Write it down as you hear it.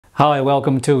Hi,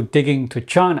 welcome to Digging to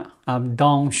China. I'm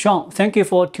Dong Shang. Thank you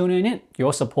for tuning in.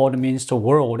 Your support means the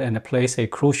world and plays a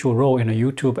crucial role in the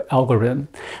YouTube algorithm.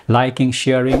 Liking,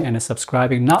 sharing, and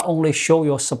subscribing not only show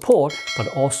your support, but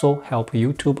also help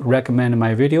YouTube recommend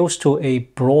my videos to a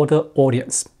broader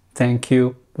audience. Thank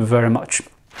you very much.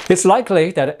 It's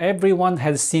likely that everyone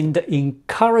has seen the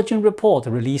encouraging report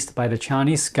released by the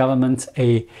Chinese government,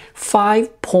 a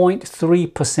 5.3%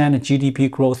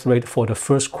 GDP growth rate for the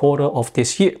first quarter of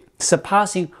this year,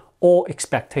 surpassing all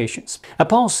expectations.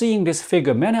 Upon seeing this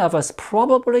figure, many of us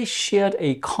probably shared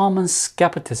a common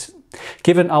skepticism.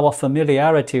 Given our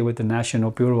familiarity with the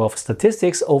National Bureau of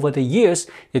Statistics over the years,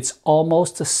 it's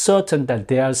almost certain that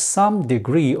there's some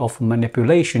degree of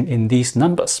manipulation in these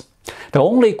numbers. The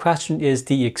only question is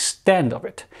the extent of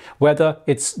it, whether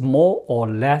it's more or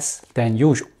less than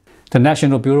usual. The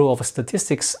National Bureau of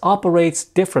Statistics operates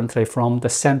differently from the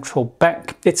central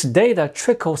bank. Its data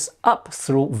trickles up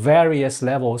through various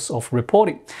levels of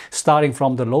reporting, starting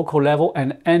from the local level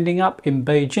and ending up in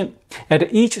Beijing.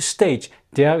 At each stage,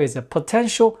 there is a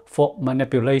potential for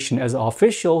manipulation as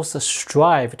officials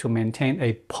strive to maintain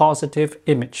a positive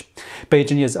image.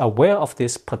 Beijing is aware of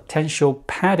this potential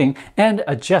padding and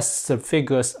adjusts the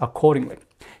figures accordingly.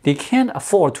 They can't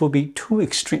afford to be too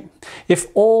extreme. If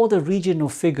all the regional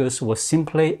figures were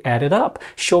simply added up,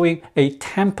 showing a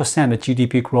 10%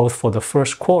 GDP growth for the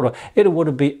first quarter, it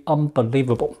would be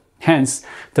unbelievable. Hence,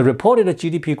 the reported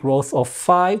GDP growth of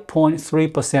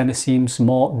 5.3% seems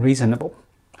more reasonable.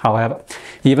 However,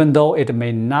 even though it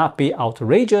may not be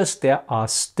outrageous, there are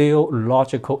still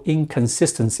logical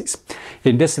inconsistencies.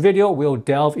 In this video, we'll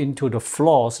delve into the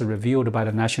flaws revealed by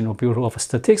the National Bureau of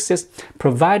Statistics,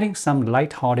 providing some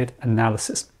lighthearted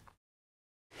analysis.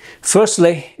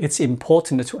 Firstly, it's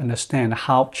important to understand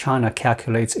how China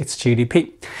calculates its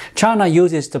GDP. China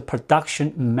uses the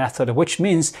production method, which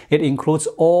means it includes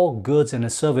all goods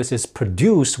and services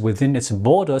produced within its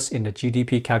borders in the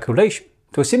GDP calculation.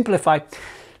 To simplify,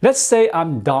 let's say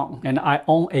I'm Dong and I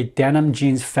own a denim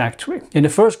jeans factory. In the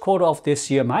first quarter of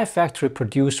this year, my factory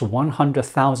produced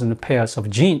 100,000 pairs of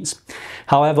jeans.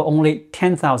 However, only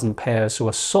 10,000 pairs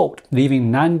were sold, leaving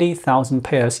 90,000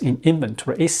 pairs in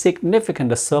inventory, a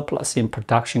significant surplus in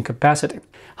production capacity.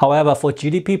 However, for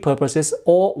GDP purposes,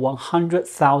 all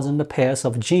 100,000 pairs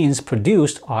of jeans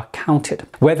produced are counted.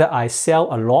 Whether I sell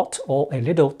a lot or a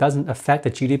little doesn't affect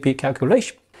the GDP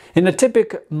calculation. In a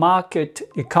typical market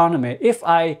economy, if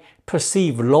I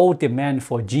perceive low demand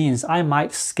for jeans, I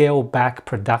might scale back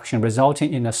production,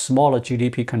 resulting in a smaller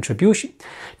GDP contribution.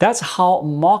 That's how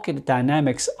market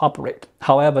dynamics operate.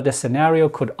 However, the scenario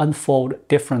could unfold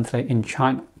differently in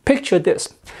China. Picture this.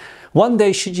 One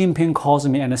day, Xi Jinping calls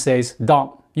me and says,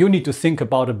 "Dong, you need to think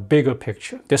about a bigger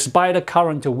picture. Despite the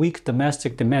current weak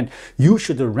domestic demand, you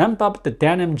should ramp up the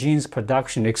denim jeans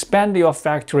production, expand your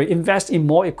factory, invest in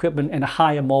more equipment, and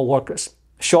hire more workers.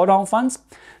 Short on funds?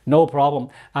 No problem.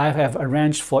 I have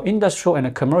arranged for Industrial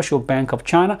and Commercial Bank of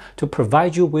China to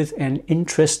provide you with an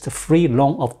interest-free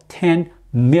loan of 10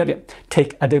 million.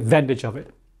 Take advantage of it."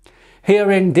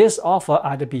 Hearing this offer,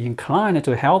 I'd be inclined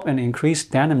to help and increase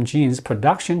denim jeans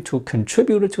production to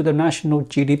contribute to the national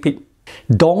GDP.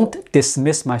 Don't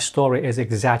dismiss my story as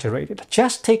exaggerated.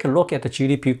 Just take a look at the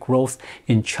GDP growth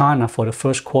in China for the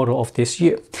first quarter of this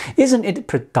year. Isn't it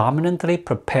predominantly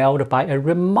propelled by a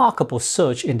remarkable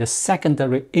surge in the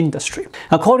secondary industry?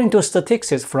 According to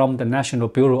statistics from the National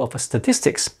Bureau of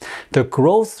Statistics, the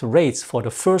growth rates for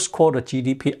the first quarter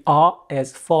GDP are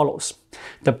as follows.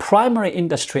 The primary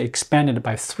industry expanded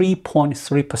by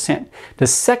 3.3%, the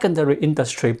secondary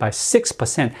industry by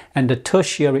 6%, and the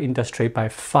tertiary industry by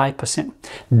 5%.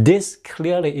 This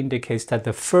clearly indicates that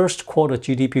the first quarter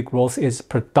GDP growth is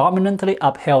predominantly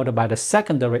upheld by the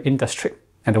secondary industry.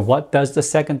 And what does the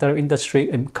secondary industry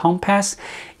encompass?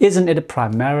 Isn't it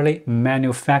primarily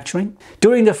manufacturing?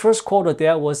 During the first quarter,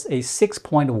 there was a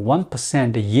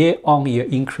 6.1% year-on-year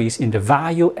increase in the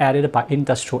value added by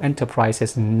industrial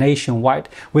enterprises nationwide,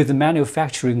 with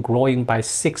manufacturing growing by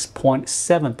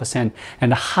 6.7%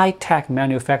 and high-tech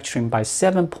manufacturing by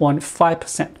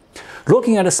 7.5%.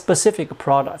 Looking at the specific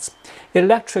products,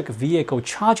 electric vehicle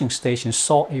charging stations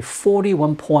saw a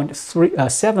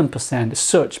 41.7%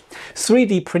 surge.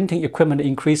 3D printing equipment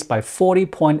increased by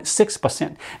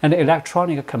 40.6%, and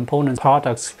electronic component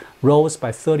products rose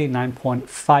by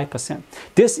 39.5%.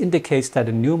 This indicates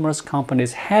that numerous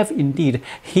companies have indeed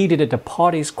heeded the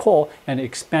party's call and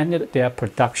expanded their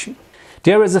production.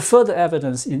 There is a further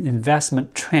evidence in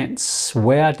investment trends.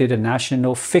 Where did the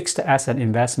national fixed asset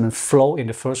investment flow in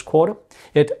the first quarter?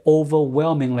 It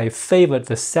overwhelmingly favored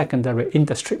the secondary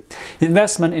industry.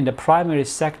 Investment in the primary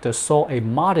sector saw a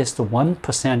modest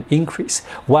 1% increase,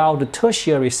 while the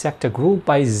tertiary sector grew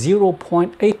by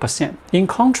 0.8%. In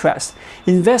contrast,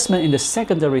 investment in the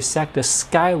secondary sector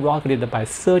skyrocketed by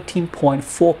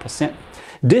 13.4%.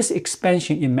 This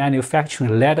expansion in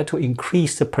manufacturing led to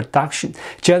increased production,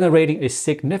 generating a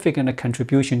significant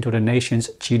contribution to the nation's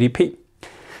GDP.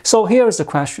 So here is the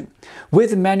question.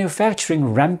 With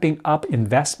manufacturing ramping up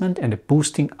investment and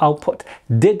boosting output,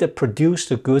 did the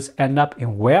produced goods end up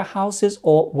in warehouses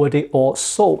or were they all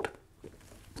sold?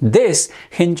 This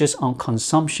hinges on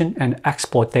consumption and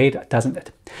export data, doesn't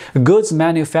it? Goods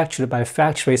manufactured by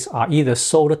factories are either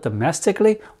sold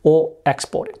domestically or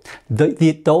exported.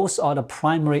 Those are the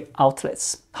primary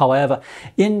outlets. However,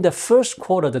 in the first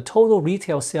quarter, the total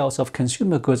retail sales of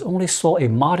consumer goods only saw a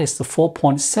modest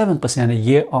 4.7%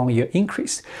 year-on-year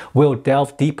increase. We'll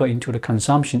delve deeper into the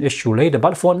consumption issue later,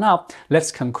 but for now,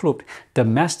 let's conclude.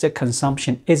 Domestic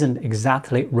consumption isn't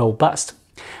exactly robust.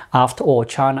 After all,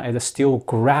 China is still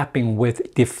grappling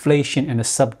with deflation and a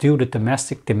subdued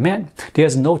domestic demand.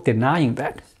 There's no denying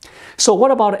that. So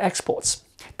what about exports?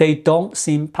 They don't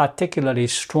seem particularly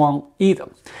strong either.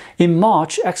 In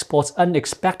March, exports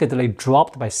unexpectedly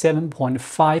dropped by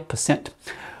 7.5%.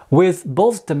 With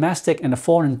both domestic and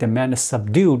foreign demand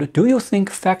subdued, do you think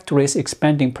factories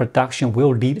expanding production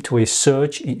will lead to a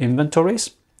surge in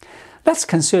inventories? Let's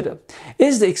consider,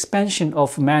 is the expansion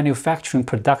of manufacturing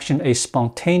production a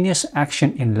spontaneous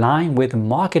action in line with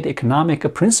market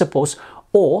economic principles,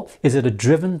 or is it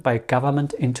driven by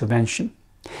government intervention?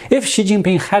 If Xi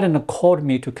Jinping hadn't called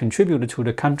me to contribute to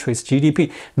the country's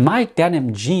GDP, my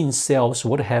denim jeans sales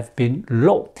would have been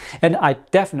low, and I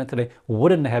definitely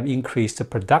wouldn't have increased the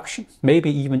production,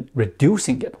 maybe even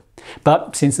reducing it.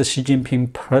 But since Xi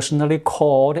Jinping personally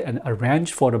called and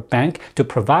arranged for the bank to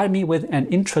provide me with an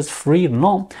interest-free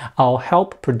loan, I'll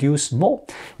help produce more.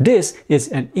 This is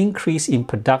an increase in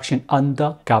production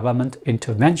under government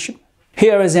intervention.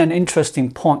 Here is an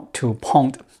interesting point to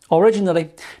ponder.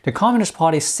 Originally, the Communist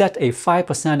Party set a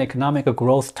 5% economic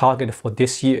growth target for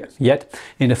this year. Yet,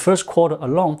 in the first quarter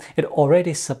alone, it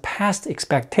already surpassed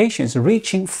expectations,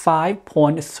 reaching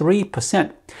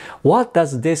 5.3%. What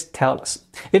does this tell us?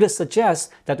 It suggests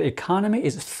that the economy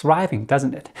is thriving,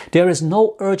 doesn't it? There is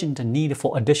no urgent need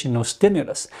for additional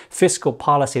stimulus. Fiscal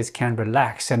policies can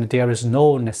relax, and there is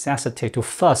no necessity to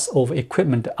fuss over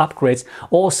equipment upgrades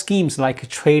or schemes like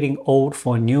trading old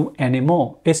for new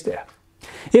anymore, is there?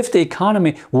 If the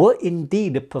economy were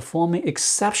indeed performing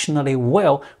exceptionally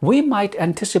well, we might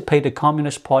anticipate the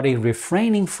Communist Party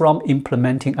refraining from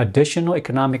implementing additional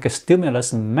economic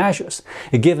stimulus measures,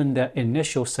 given their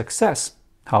initial success.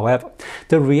 However,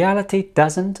 the reality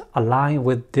doesn't align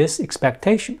with this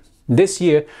expectation. This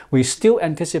year, we still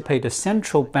anticipate the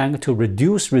central bank to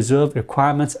reduce reserve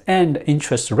requirements and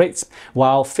interest rates,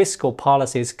 while fiscal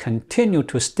policies continue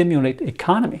to stimulate the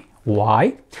economy.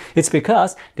 Why? It's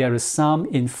because there is some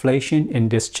inflation in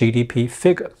this GDP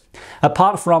figure.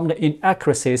 Apart from the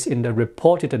inaccuracies in the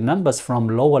reported numbers from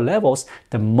lower levels,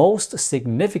 the most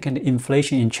significant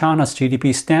inflation in China's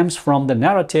GDP stems from the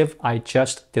narrative I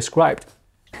just described.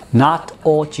 Not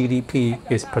all GDP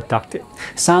is productive.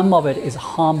 Some of it is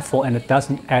harmful and it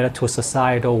doesn't add to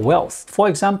societal wealth. For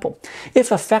example,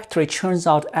 if a factory churns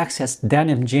out excess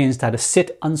denim jeans that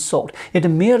sit unsold, it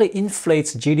merely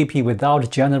inflates GDP without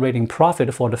generating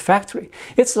profit for the factory.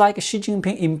 It's like Xi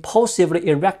Jinping impulsively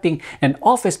erecting an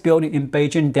office building in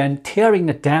Beijing, then tearing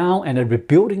it down and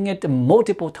rebuilding it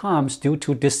multiple times due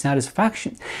to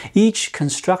dissatisfaction. Each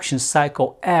construction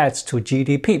cycle adds to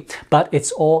GDP, but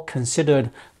it's all considered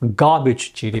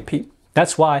garbage GDP.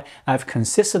 That's why I've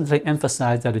consistently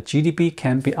emphasized that the GDP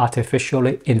can be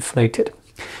artificially inflated.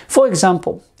 For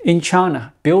example, in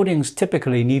China, buildings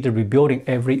typically need rebuilding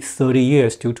every 30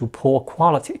 years due to poor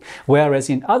quality, whereas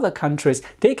in other countries,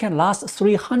 they can last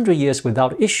 300 years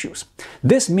without issues.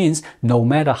 This means no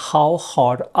matter how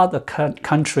hard other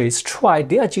countries try,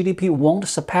 their GDP won't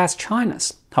surpass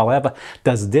China's. However,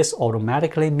 does this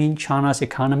automatically mean China's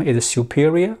economy is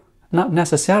superior? Not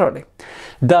necessarily.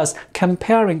 Thus,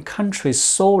 comparing countries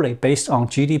solely based on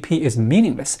GDP is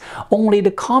meaningless. Only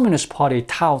the Communist Party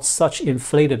touts such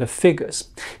inflated figures.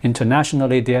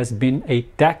 Internationally, there's been a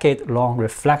decade-long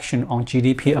reflection on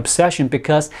GDP obsession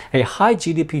because a high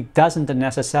GDP doesn't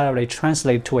necessarily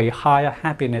translate to a higher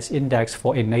happiness index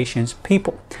for a nation's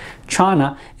people.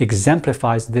 China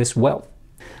exemplifies this well.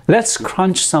 Let's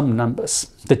crunch some numbers.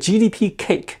 The GDP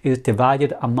cake is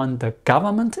divided among the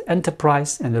government,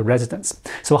 enterprise, and the residents.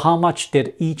 So how much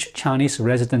did each Chinese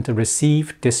resident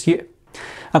receive this year?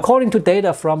 According to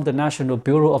data from the National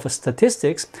Bureau of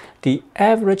Statistics, the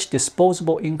average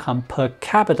disposable income per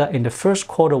capita in the first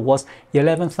quarter was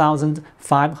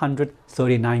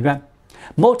 11,539 yuan.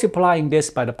 Multiplying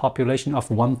this by the population of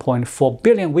 1.4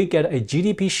 billion, we get a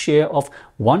GDP share of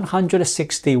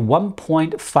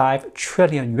 161.5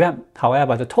 trillion yuan.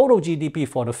 However, the total GDP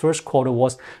for the first quarter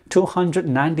was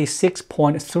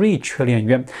 296.3 trillion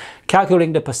yuan.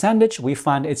 Calculating the percentage, we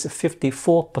find it's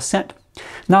 54%.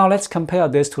 Now let's compare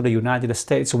this to the United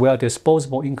States, where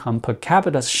disposable income per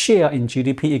capita share in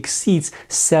GDP exceeds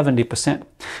 70%.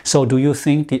 So do you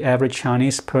think the average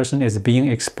Chinese person is being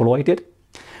exploited?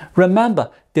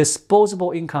 Remember,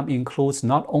 disposable income includes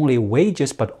not only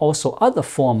wages but also other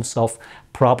forms of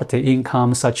property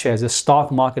income such as the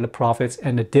stock market profits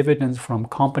and the dividends from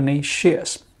company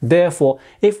shares. Therefore,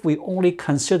 if we only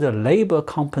consider labor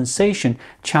compensation,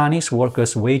 Chinese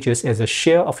workers' wages as a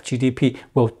share of GDP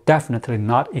will definitely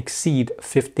not exceed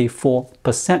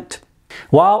 54%.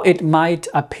 While it might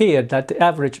appear that the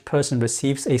average person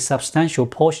receives a substantial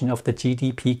portion of the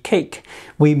GDP cake,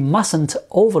 we mustn't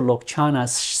overlook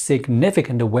China's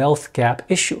significant wealth gap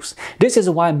issues. This is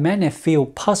why many feel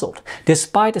puzzled.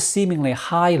 Despite the seemingly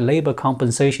high labor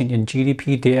compensation in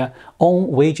GDP, their own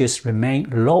wages remain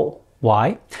low.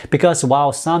 Why? Because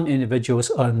while some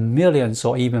individuals earn millions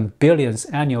or even billions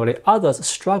annually, others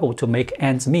struggle to make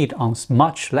ends meet on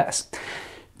much less.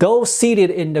 Those seated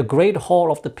in the Great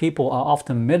Hall of the People are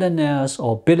often millionaires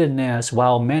or billionaires,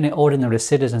 while many ordinary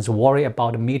citizens worry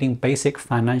about meeting basic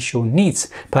financial needs,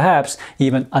 perhaps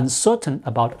even uncertain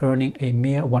about earning a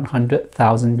mere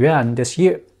 100,000 yuan this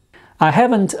year. I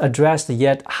haven't addressed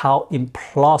yet how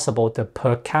implausible the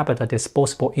per capita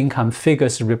disposable income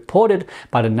figures reported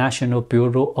by the National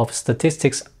Bureau of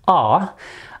Statistics are.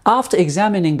 After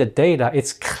examining the data,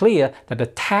 it's clear that the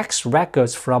tax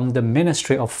records from the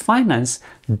Ministry of Finance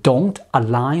don't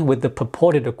align with the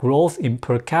purported growth in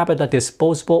per capita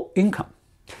disposable income.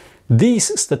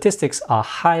 These statistics are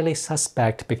highly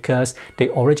suspect because they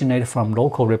originate from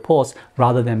local reports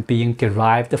rather than being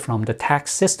derived from the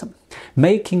tax system,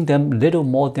 making them little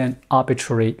more than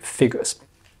arbitrary figures.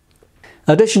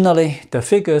 Additionally, the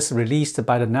figures released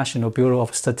by the National Bureau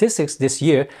of Statistics this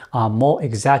year are more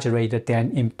exaggerated than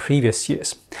in previous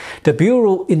years. The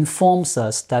Bureau informs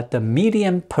us that the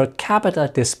median per capita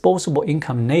disposable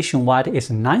income nationwide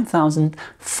is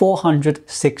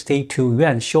 9,462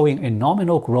 yuan, showing a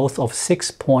nominal growth of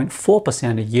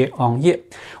 6.4% year-on-year.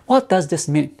 What does this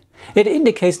mean? It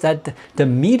indicates that the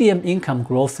median income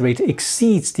growth rate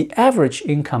exceeds the average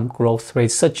income growth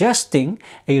rate, suggesting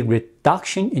a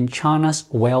reduction in China's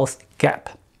wealth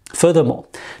gap. Furthermore,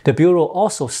 the Bureau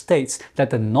also states that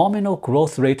the nominal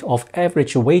growth rate of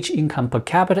average wage income per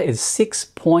capita is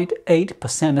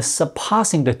 6.8%,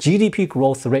 surpassing the GDP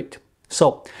growth rate.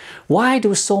 So, why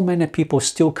do so many people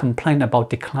still complain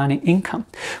about declining income?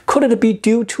 Could it be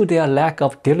due to their lack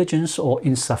of diligence or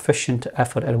insufficient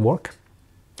effort at work?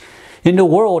 In the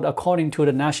world, according to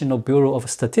the National Bureau of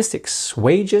Statistics,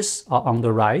 wages are on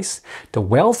the rise, the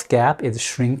wealth gap is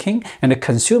shrinking, and the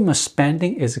consumer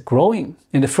spending is growing.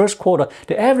 In the first quarter,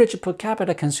 the average per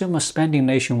capita consumer spending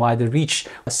nationwide reached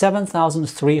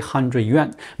 7,300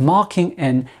 yuan, marking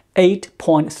an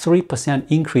 8.3%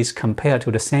 increase compared to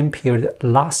the same period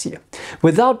last year.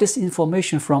 Without this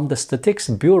information from the Statistics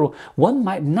Bureau, one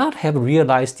might not have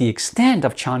realized the extent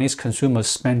of Chinese consumers'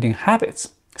 spending habits.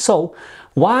 So,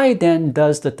 why then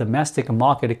does the domestic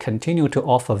market continue to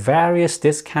offer various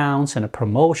discounts and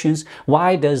promotions?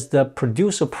 Why does the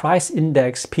Producer Price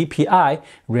Index (PPI)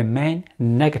 remain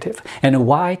negative? And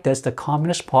why does the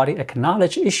Communist Party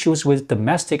acknowledge issues with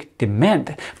domestic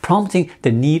demand, prompting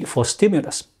the need for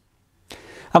stimulus?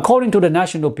 According to the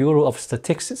National Bureau of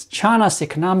Statistics, China's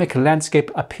economic landscape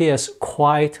appears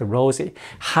quite rosy.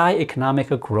 High economic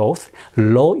growth,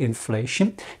 low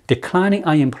inflation, declining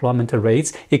unemployment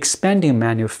rates, expanding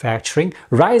manufacturing,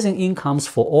 rising incomes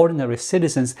for ordinary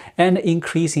citizens, and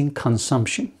increasing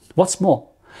consumption. What's more,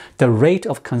 the rate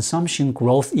of consumption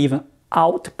growth even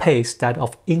outpace that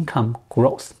of income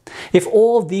growth. If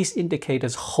all these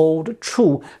indicators hold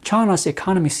true, China's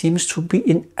economy seems to be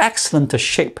in excellent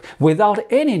shape without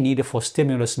any need for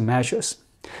stimulus measures.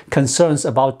 Concerns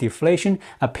about deflation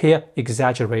appear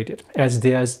exaggerated, as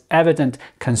there's evident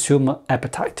consumer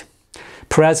appetite.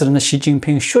 President Xi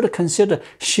Jinping should consider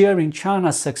sharing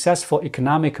China's successful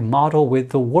economic model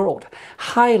with the world,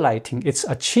 highlighting its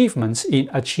achievements in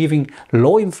achieving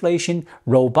low inflation,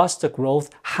 robust growth,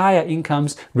 higher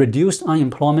incomes, reduced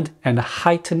unemployment, and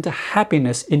heightened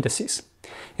happiness indices.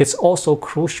 It's also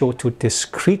crucial to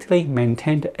discreetly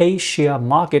maintain the A-share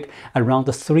market around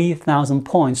the 3,000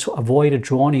 points to avoid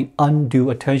drawing undue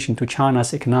attention to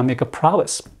China's economic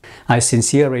prowess. I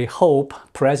sincerely hope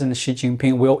President Xi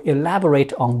Jinping will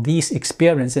elaborate on these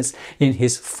experiences in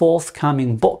his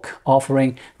forthcoming book,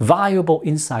 offering valuable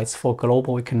insights for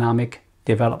global economic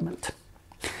development.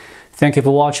 Thank you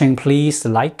for watching. Please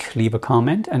like, leave a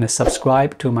comment, and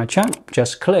subscribe to my channel.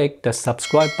 Just click the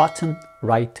subscribe button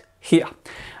right here.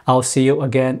 I'll see you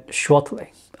again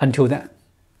shortly. Until then,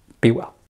 be well.